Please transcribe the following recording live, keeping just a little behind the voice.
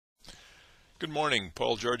Good morning,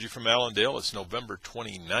 Paul Georgie from Allendale. It's November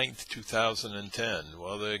 29th, 2010.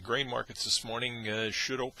 Well, the grain markets this morning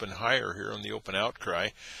should open higher here on the open outcry.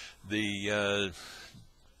 The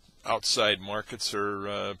outside markets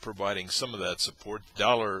are providing some of that support. The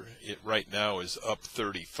dollar right now is up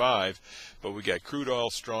 35, but we got crude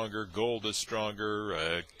oil stronger, gold is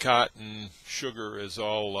stronger, cotton, sugar is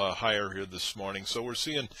all higher here this morning. So we're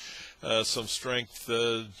seeing some strength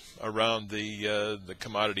around the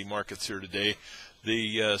commodity markets here today.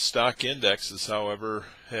 The stock indexes, however,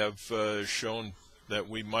 have shown that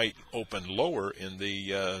we might open lower in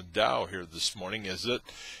the Dow here this morning, as it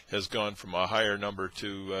has gone from a higher number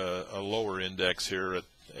to a lower index here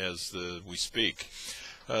as we speak.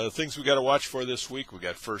 Things we got to watch for this week: we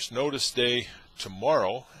got first notice day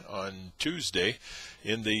tomorrow on Tuesday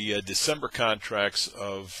in the December contracts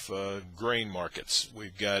of grain markets.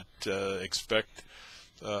 We've got expect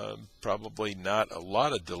probably not a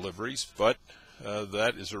lot of deliveries, but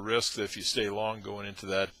that is a risk that if you stay long going into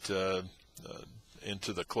that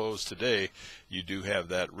into the close today, you do have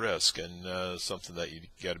that risk, and something that you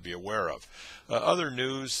got to be aware of. Other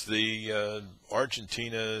news: the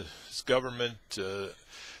Argentina's government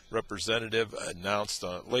representative announced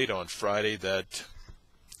late on Friday that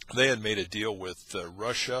they had made a deal with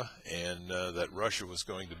Russia, and that Russia was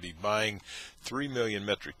going to be buying 3 million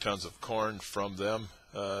metric tons of corn from them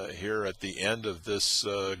here at the end of this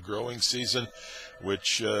growing season,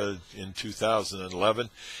 which in 2011.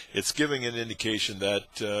 It's giving an indication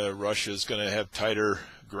that Russia is going to have tighter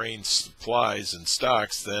grain supplies and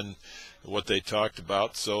stocks than what they talked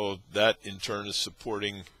about. So that in turn is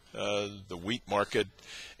supporting the wheat market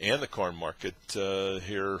and the corn market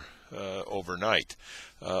here overnight.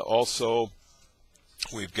 Also,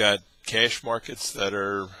 we've got cash markets that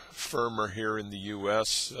are firmer here in the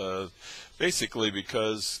U.S., basically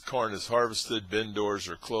because corn is harvested, bin doors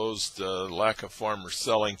are closed, lack of farmer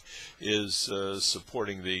selling is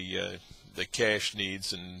supporting the cash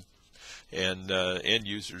needs, and end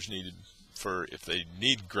users needed for, if they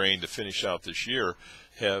need grain to finish out this year,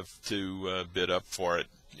 have to bid up for it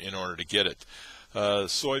in order to get it.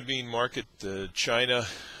 Soybean market, China,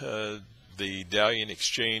 the Dalian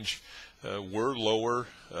exchange were lower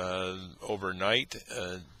overnight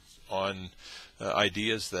on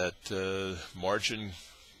ideas that margin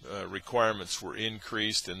requirements were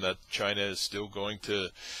increased, and that China is still going to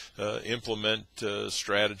implement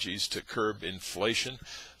strategies to curb inflation.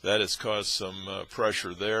 That has caused some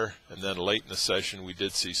pressure there, and then late in the session we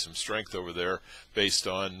did see some strength over there based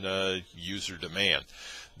on user demand.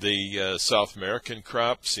 The South American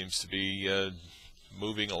crop seems to be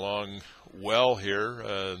moving along well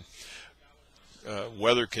here.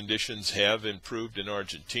 Weather conditions have improved in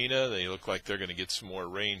Argentina. They look like they're going to get some more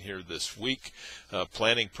rain here this week.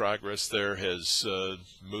 Planting progress there has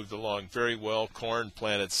moved along very well. Corn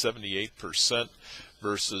planted 78%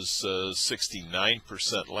 versus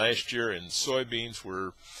 69% last year, and soybeans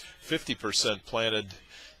were 50% planted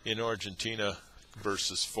in Argentina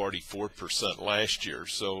versus 44% last year.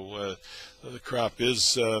 So the crop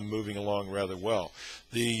is moving along rather well.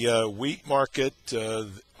 The wheat market,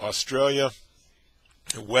 Australia,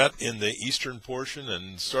 wet in the eastern portion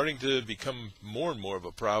and starting to become more and more of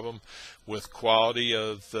a problem with quality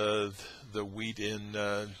of the wheat in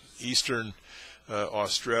eastern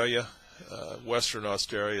Australia. Western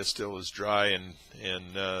Australia still is dry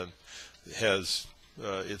and has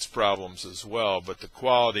its problems as well, but the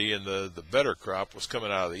quality and the better crop was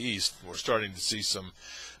coming out of the east. We're starting to see some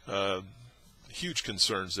huge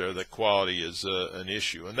concerns there that quality is an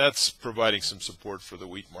issue, and that's providing some support for the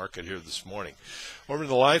wheat market here this morning. Over in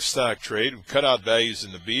the livestock trade, cutout values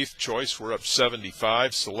in the beef choice were up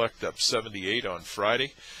 75, select up 78 on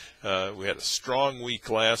Friday. We had a strong week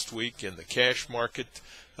last week in the cash market.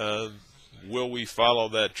 Will we follow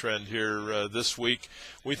that trend here this week?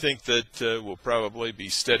 We think that we'll probably be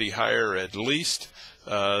steady higher at least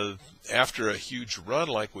after a huge run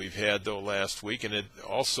like we've had though last week, and it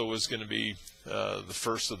also is going to be the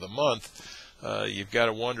first of the month. You've got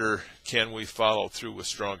to wonder, can we follow through with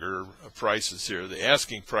stronger prices here? The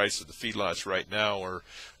asking price of the feedlots right now are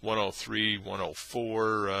 103,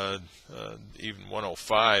 104, even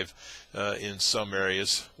 105 in some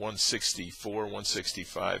areas, 164,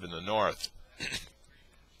 165 in the north.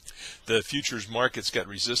 The futures market's got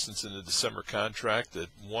resistance in the December contract at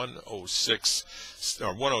 106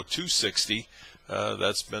 or 102.60.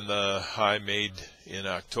 That's been the high made in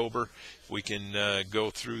October. If we can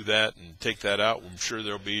go through that and take that out, I'm sure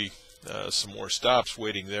there'll be some more stops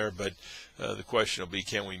waiting there, but the question will be,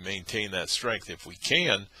 can we maintain that strength? If we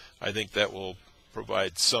can, I think that will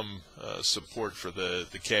provide some support for the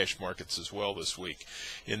cash markets as well this week.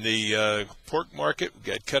 In the pork market,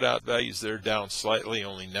 we got cutout values there down slightly,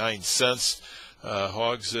 only 9 cents.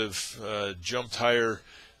 Hogs have jumped higher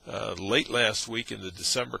late last week in the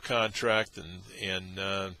December contract,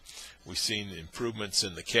 and we've seen improvements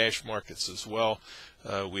in the cash markets as well.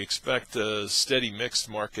 We expect a steady mixed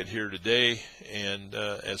market here today, and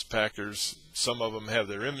as packers, some of them have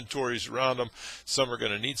their inventories around them. Some are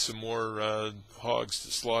going to need some more hogs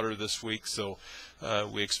to slaughter this week, so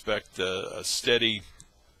we expect a steady,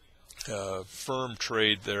 firm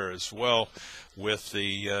trade there as well, with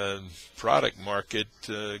the product market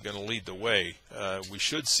going to lead the way. We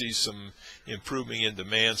should see some improving in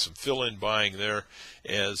demand, some fill-in buying there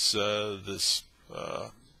as this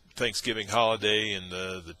Thanksgiving holiday and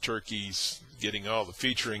the turkeys getting all the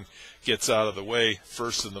featuring gets out of the way.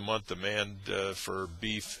 First of the month, demand for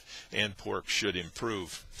beef and pork should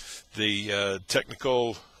improve. The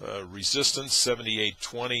technical resistance,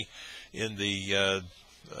 78.20 in the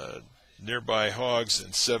nearby hogs,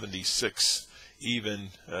 and 76 even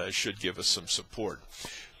should give us some support.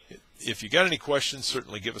 If you got any questions,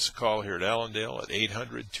 certainly give us a call here at Allendale at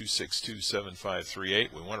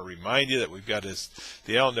 800-262-7538. We want to remind you that we've got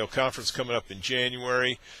the Allendale Conference coming up in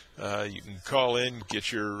January. You can call in,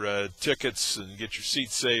 get your tickets, and get your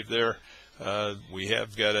seats saved there. We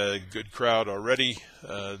have got a good crowd already,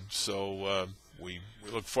 so we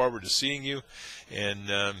look forward to seeing you,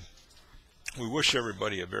 and we wish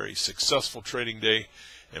everybody a very successful trading day,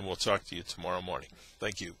 and we'll talk to you tomorrow morning.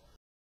 Thank you.